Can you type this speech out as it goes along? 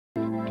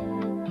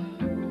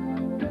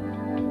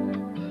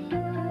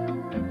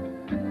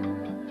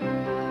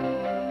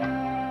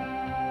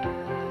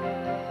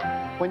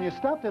When you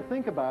stop to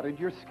think about it,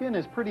 your skin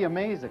is pretty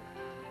amazing.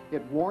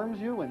 It warms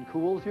you and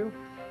cools you.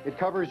 It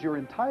covers your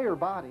entire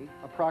body,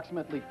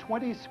 approximately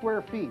 20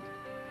 square feet,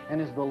 and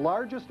is the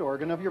largest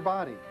organ of your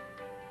body.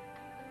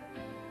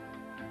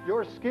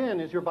 Your skin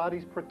is your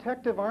body's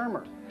protective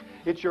armor.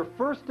 It's your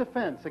first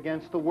defense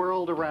against the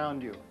world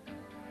around you.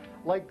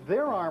 Like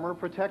their armor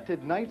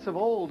protected knights of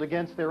old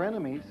against their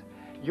enemies,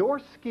 your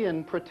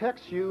skin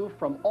protects you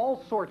from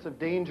all sorts of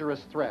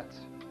dangerous threats.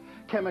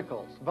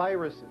 Chemicals,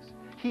 viruses,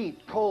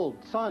 heat, cold,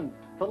 sun,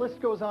 the list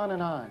goes on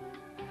and on.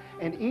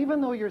 And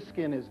even though your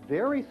skin is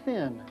very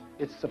thin,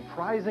 it's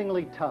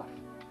surprisingly tough.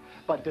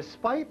 But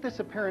despite this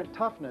apparent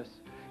toughness,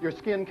 your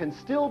skin can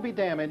still be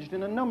damaged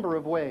in a number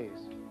of ways.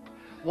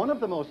 One of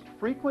the most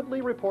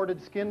frequently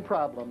reported skin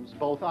problems,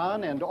 both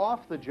on and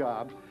off the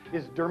job,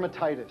 is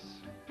dermatitis.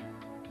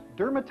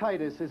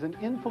 Dermatitis is an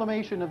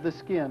inflammation of the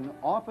skin,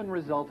 often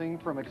resulting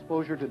from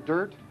exposure to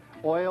dirt,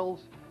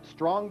 oils,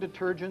 strong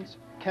detergents,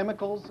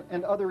 chemicals,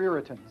 and other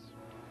irritants.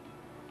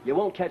 You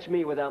won't catch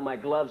me without my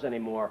gloves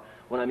anymore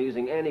when I'm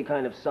using any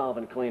kind of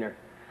solvent cleaner.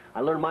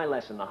 I learned my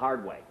lesson the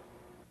hard way.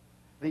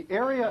 The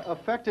area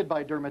affected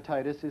by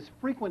dermatitis is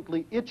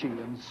frequently itchy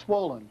and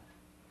swollen.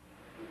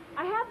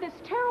 I have this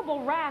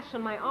terrible rash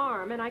on my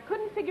arm, and I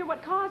couldn't figure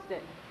what caused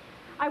it.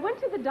 I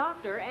went to the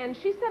doctor, and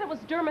she said it was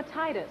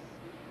dermatitis,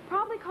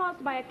 probably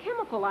caused by a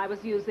chemical I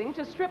was using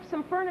to strip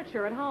some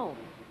furniture at home.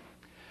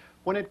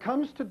 When it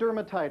comes to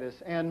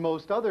dermatitis and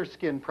most other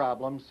skin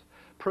problems,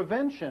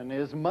 prevention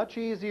is much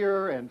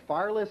easier and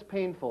far less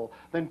painful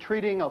than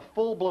treating a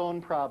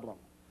full-blown problem.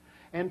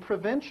 And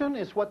prevention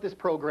is what this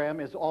program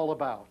is all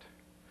about.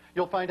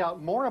 You'll find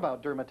out more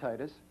about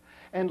dermatitis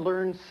and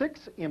learn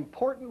 6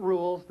 important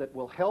rules that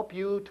will help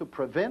you to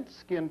prevent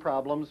skin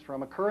problems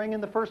from occurring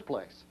in the first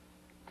place.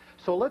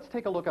 So let's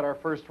take a look at our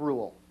first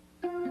rule.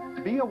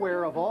 Be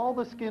aware of all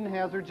the skin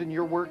hazards in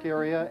your work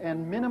area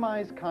and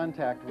minimize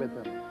contact with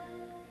them.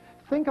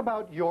 Think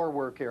about your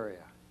work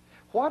area.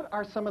 What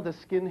are some of the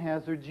skin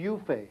hazards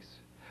you face?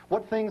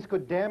 What things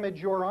could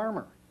damage your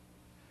armor?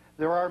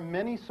 There are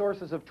many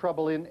sources of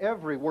trouble in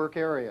every work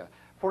area.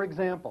 For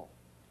example,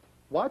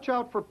 watch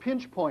out for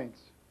pinch points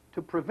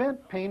to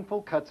prevent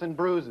painful cuts and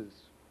bruises.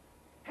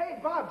 Hey,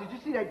 Bob, did you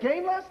see that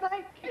game last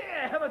night?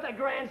 Yeah, how about that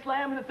grand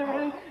slam in the 3rd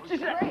inning? She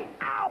said, Great.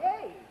 ow!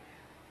 Hey.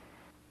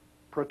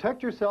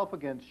 Protect yourself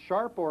against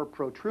sharp or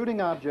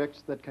protruding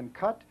objects that can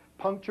cut,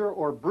 puncture,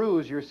 or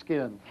bruise your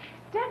skin.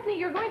 Daphne,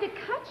 you're going to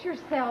cut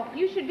yourself.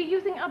 You should be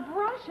using a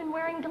brush and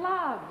wearing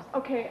gloves.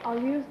 Okay,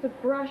 I'll use the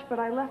brush, but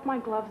I left my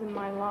gloves in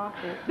my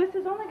locker. This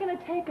is only going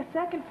to take a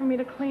second for me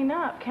to clean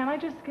up. Can't I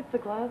just skip the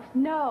gloves?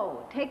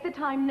 No, take the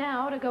time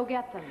now to go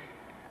get them.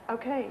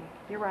 Okay,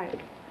 you're right.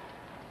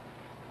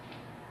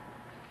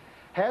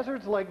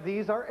 Hazards like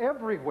these are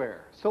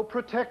everywhere, so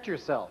protect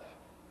yourself.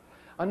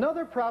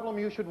 Another problem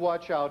you should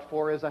watch out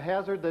for is a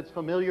hazard that's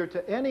familiar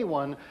to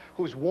anyone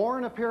who's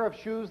worn a pair of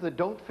shoes that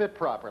don't fit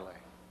properly.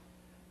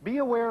 Be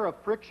aware of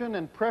friction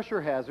and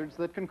pressure hazards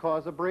that can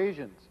cause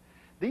abrasions.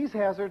 These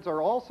hazards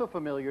are also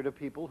familiar to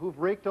people who've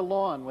raked a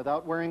lawn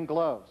without wearing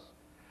gloves.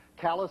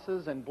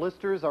 Calluses and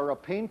blisters are a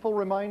painful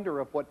reminder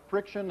of what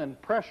friction and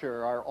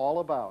pressure are all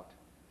about.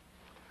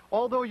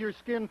 Although your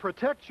skin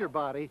protects your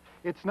body,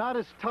 it's not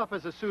as tough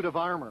as a suit of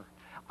armor.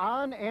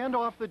 On and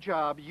off the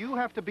job, you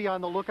have to be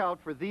on the lookout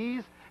for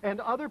these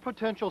and other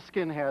potential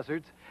skin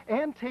hazards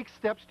and take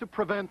steps to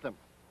prevent them.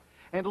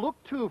 And look,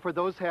 too, for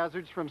those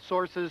hazards from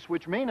sources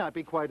which may not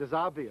be quite as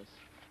obvious.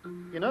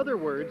 In other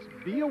words,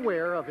 be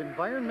aware of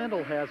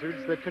environmental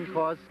hazards that can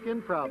cause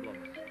skin problems.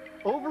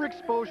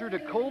 Overexposure to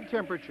cold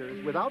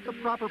temperatures without the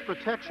proper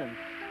protection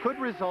could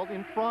result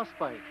in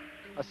frostbite,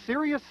 a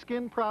serious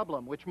skin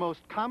problem which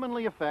most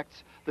commonly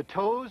affects the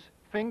toes,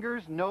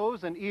 fingers,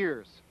 nose, and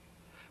ears.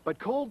 But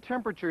cold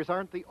temperatures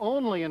aren't the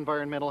only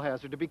environmental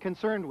hazard to be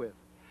concerned with.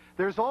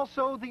 There's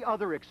also the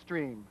other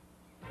extreme.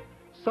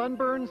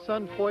 Sunburn,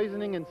 sun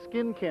poisoning, and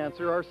skin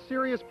cancer are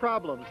serious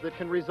problems that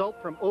can result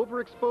from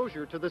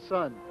overexposure to the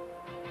sun.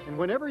 And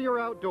whenever you're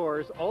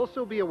outdoors,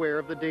 also be aware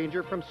of the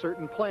danger from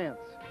certain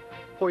plants.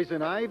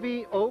 Poison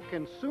ivy, oak,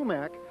 and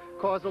sumac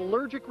cause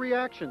allergic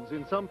reactions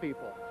in some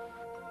people.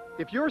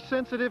 If you're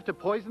sensitive to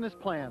poisonous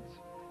plants,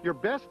 your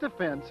best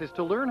defense is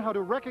to learn how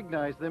to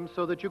recognize them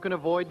so that you can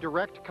avoid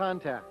direct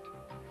contact.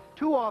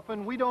 Too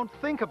often, we don't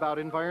think about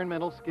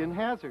environmental skin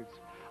hazards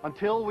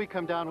until we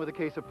come down with a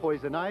case of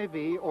poison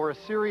ivy or a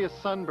serious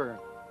sunburn.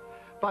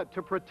 But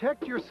to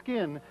protect your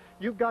skin,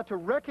 you've got to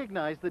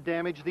recognize the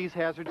damage these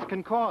hazards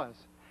can cause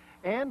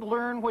and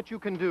learn what you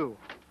can do.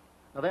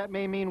 Now, that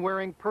may mean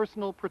wearing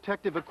personal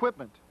protective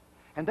equipment.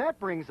 And that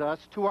brings us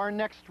to our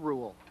next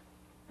rule.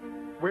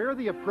 Wear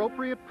the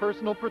appropriate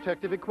personal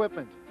protective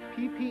equipment,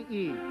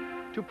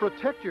 PPE, to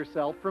protect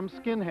yourself from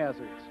skin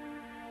hazards.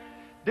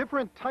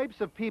 Different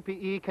types of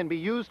PPE can be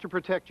used to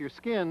protect your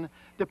skin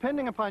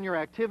depending upon your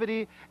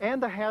activity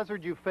and the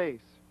hazard you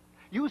face.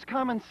 Use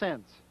common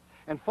sense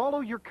and follow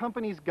your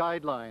company's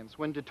guidelines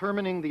when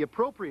determining the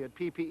appropriate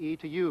PPE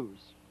to use.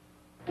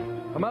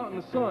 I'm out in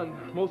the sun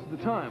most of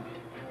the time,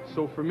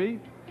 so for me,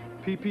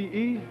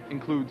 PPE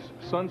includes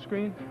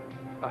sunscreen,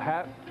 a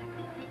hat,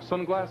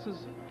 sunglasses,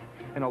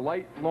 and a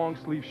light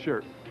long-sleeve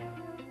shirt.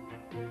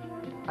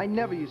 I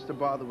never used to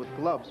bother with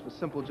gloves for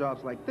simple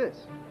jobs like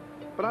this,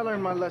 but I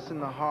learned my lesson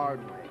the hard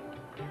way.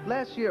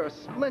 Last year, a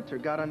splinter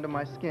got under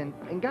my skin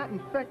and got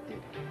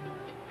infected.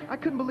 I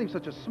couldn't believe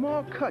such a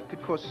small cut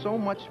could cause so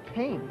much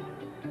pain.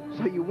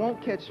 So you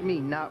won't catch me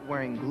not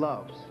wearing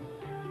gloves.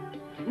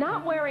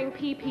 Not wearing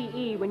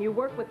PPE when you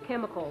work with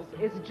chemicals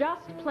is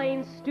just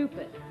plain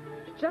stupid.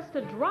 Just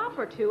a drop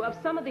or two of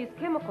some of these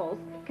chemicals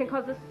can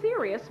cause a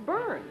serious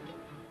burn.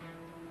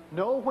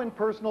 Know when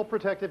personal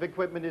protective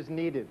equipment is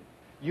needed.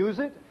 Use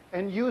it,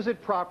 and use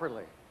it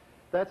properly.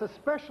 That's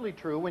especially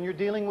true when you're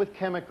dealing with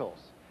chemicals.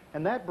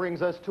 And that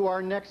brings us to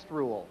our next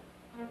rule.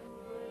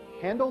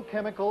 Handle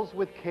chemicals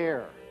with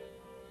care.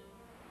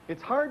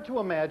 It's hard to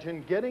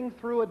imagine getting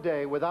through a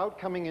day without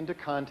coming into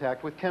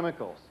contact with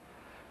chemicals.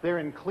 They're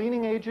in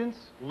cleaning agents,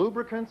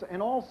 lubricants,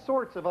 and all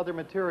sorts of other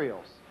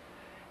materials.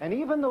 And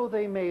even though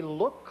they may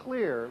look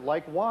clear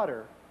like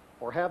water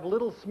or have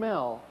little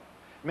smell,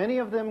 many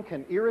of them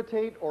can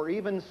irritate or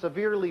even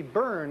severely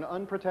burn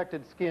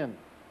unprotected skin.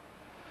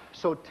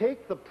 So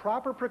take the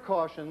proper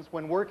precautions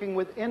when working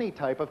with any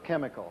type of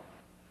chemical.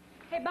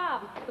 Hey,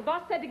 Bob, the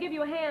boss said to give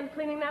you a hand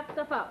cleaning that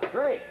stuff up.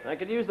 Great. I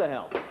could use the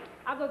help.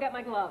 I'll go get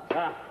my gloves.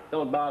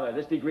 Don't bother.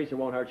 This degreaser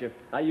won't hurt you.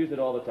 I use it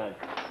all the time.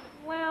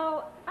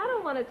 Well, I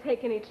don't want to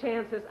take any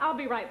chances. I'll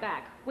be right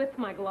back with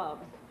my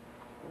gloves.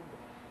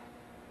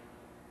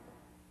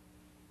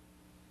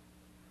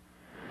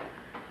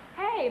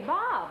 Hey,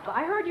 Bob,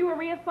 I heard you were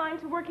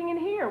reassigned to working in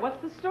here.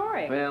 What's the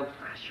story? Well,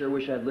 I sure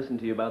wish I'd listened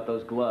to you about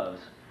those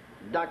gloves.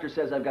 The doctor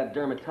says I've got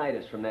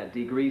dermatitis from that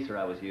degreaser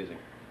I was using.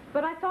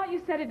 But I thought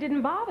you said it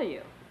didn't bother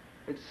you.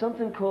 It's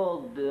something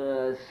called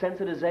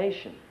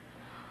sensitization.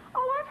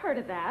 Oh, I've heard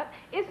of that.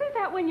 Isn't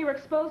that when you're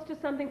exposed to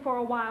something for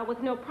a while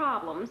with no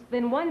problems,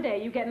 then one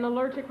day you get an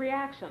allergic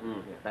reaction?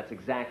 Yeah, that's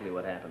exactly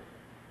what happened.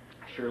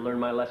 I sure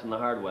learned my lesson the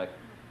hard way.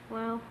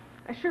 Well,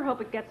 I sure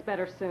hope it gets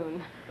better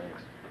soon.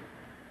 Thanks.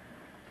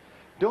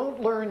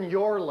 Don't learn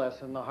your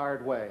lesson the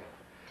hard way.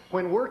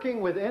 When working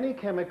with any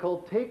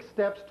chemical, take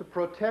steps to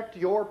protect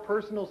your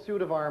personal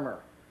suit of armor.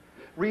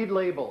 Read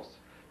labels,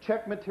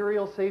 check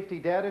material safety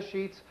data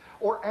sheets,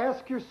 or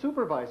ask your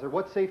supervisor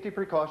what safety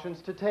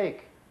precautions to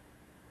take.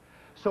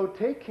 So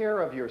take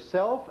care of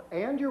yourself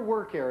and your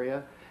work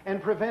area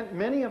and prevent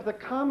many of the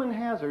common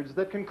hazards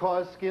that can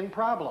cause skin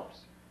problems.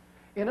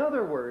 In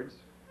other words,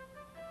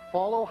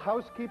 follow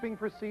housekeeping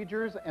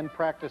procedures and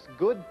practice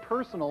good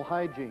personal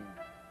hygiene.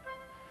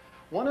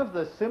 One of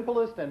the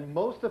simplest and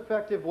most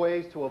effective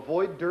ways to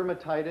avoid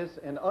dermatitis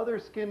and other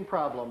skin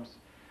problems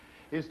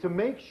is to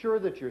make sure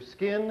that your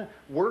skin,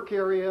 work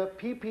area,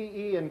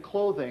 PPE, and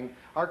clothing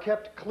are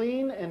kept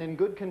clean and in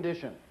good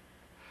condition.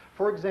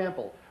 For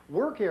example,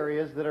 work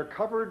areas that are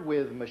covered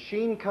with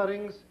machine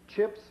cuttings,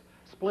 chips,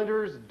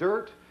 splinters,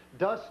 dirt,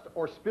 dust,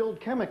 or spilled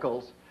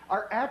chemicals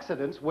are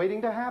accidents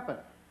waiting to happen.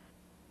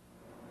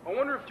 I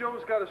wonder if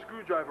Joe's got a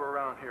screwdriver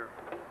around here.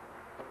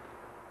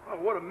 Oh,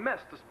 what a mess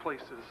this place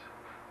is.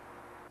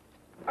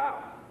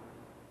 Ow.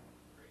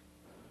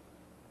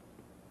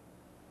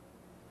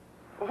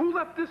 Well, who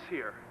left this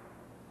here?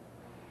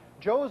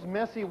 Joe's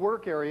messy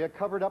work area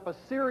covered up a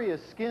serious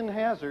skin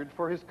hazard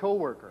for his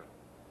coworker.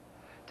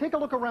 Take a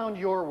look around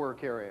your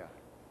work area.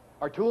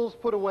 Are tools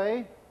put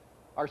away?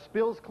 Are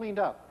spills cleaned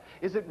up?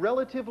 Is it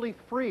relatively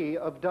free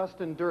of dust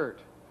and dirt?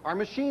 Are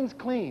machines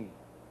clean?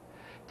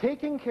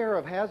 Taking care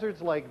of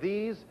hazards like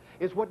these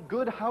is what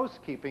good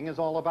housekeeping is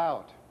all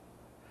about.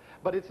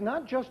 But it's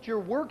not just your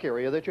work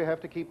area that you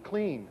have to keep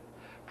clean.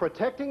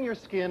 Protecting your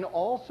skin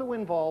also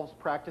involves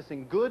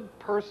practicing good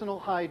personal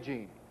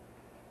hygiene.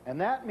 And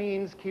that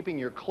means keeping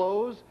your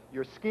clothes,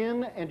 your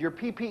skin, and your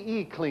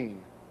PPE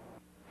clean.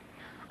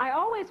 I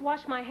always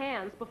wash my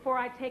hands before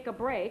I take a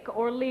break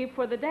or leave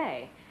for the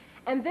day.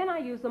 And then I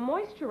use a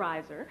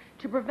moisturizer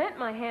to prevent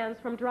my hands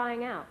from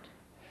drying out.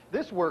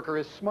 This worker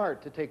is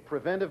smart to take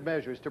preventive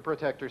measures to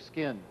protect her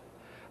skin.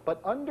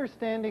 But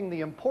understanding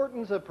the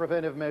importance of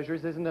preventive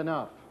measures isn't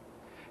enough.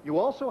 You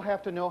also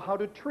have to know how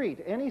to treat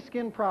any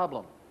skin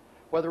problem,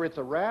 whether it's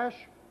a rash,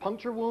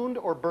 puncture wound,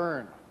 or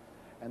burn.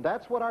 And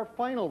that's what our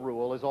final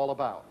rule is all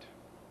about.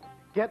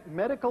 Get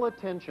medical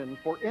attention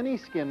for any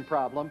skin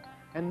problem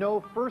and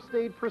know first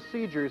aid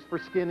procedures for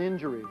skin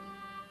injuries.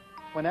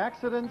 When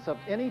accidents of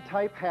any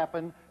type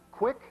happen,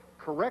 quick,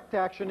 correct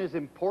action is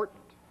important.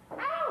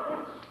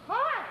 Ow! It's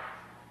hot!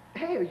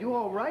 Hey, are you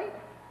all right?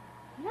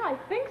 Yeah, I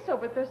think so,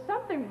 but there's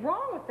something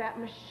wrong with that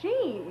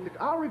machine. Look,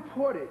 I'll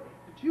report it.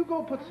 But you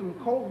go put some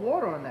cold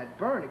water on that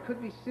burn. It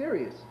could be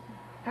serious.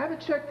 Have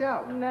it checked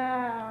out. No,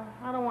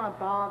 I don't want to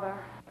bother.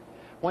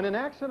 When an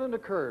accident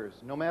occurs,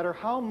 no matter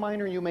how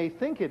minor you may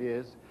think it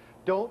is,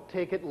 don't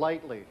take it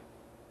lightly.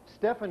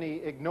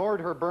 Stephanie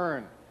ignored her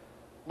burn.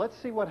 Let's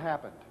see what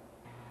happened.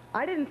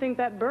 I didn't think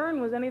that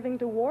burn was anything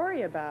to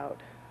worry about,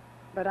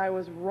 but I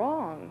was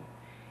wrong.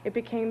 It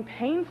became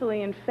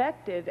painfully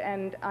infected,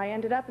 and I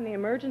ended up in the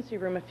emergency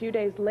room a few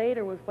days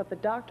later with what the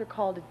doctor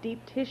called a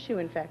deep tissue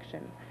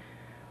infection.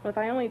 Well, if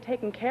I only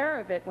taken care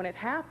of it when it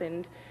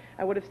happened,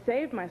 I would have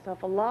saved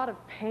myself a lot of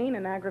pain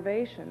and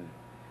aggravation.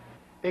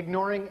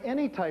 Ignoring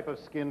any type of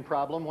skin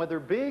problem, whether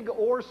big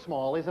or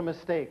small, is a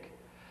mistake.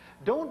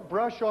 Don't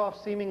brush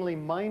off seemingly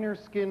minor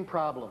skin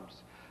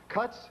problems.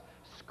 Cuts,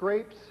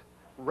 scrapes,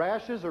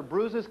 rashes, or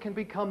bruises can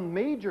become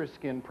major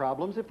skin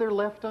problems if they're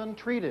left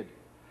untreated.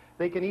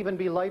 They can even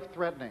be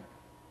life-threatening.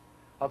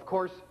 Of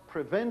course,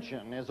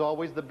 prevention is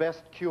always the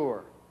best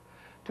cure.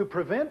 To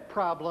prevent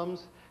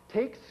problems,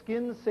 take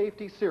skin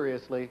safety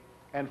seriously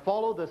and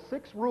follow the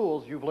 6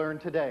 rules you've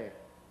learned today.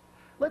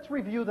 Let's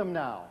review them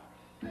now.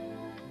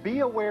 Be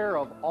aware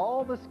of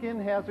all the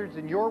skin hazards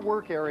in your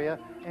work area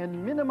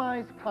and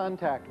minimize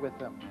contact with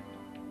them.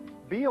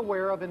 Be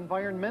aware of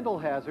environmental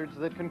hazards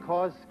that can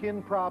cause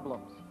skin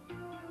problems.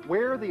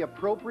 Wear the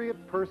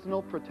appropriate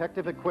personal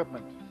protective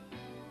equipment.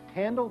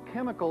 Handle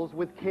chemicals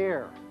with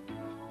care.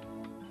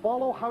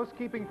 Follow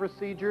housekeeping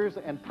procedures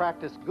and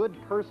practice good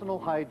personal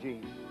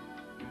hygiene.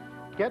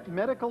 Get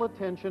medical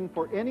attention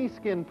for any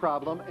skin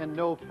problem and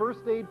know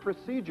first aid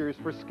procedures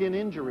for skin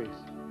injuries.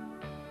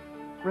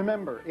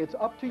 Remember, it's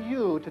up to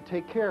you to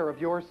take care of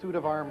your suit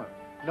of armor.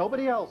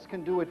 Nobody else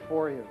can do it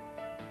for you.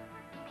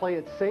 Play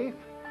it safe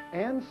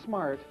and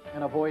smart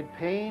and avoid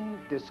pain,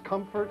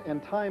 discomfort,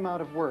 and time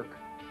out of work.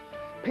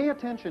 Pay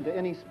attention to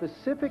any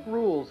specific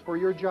rules for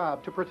your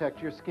job to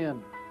protect your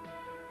skin.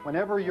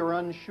 Whenever you're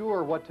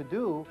unsure what to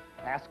do,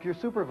 ask your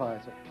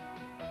supervisor.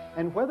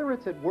 And whether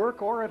it's at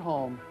work or at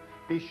home,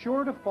 be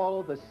sure to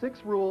follow the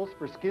 6 rules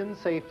for skin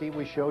safety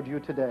we showed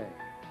you today.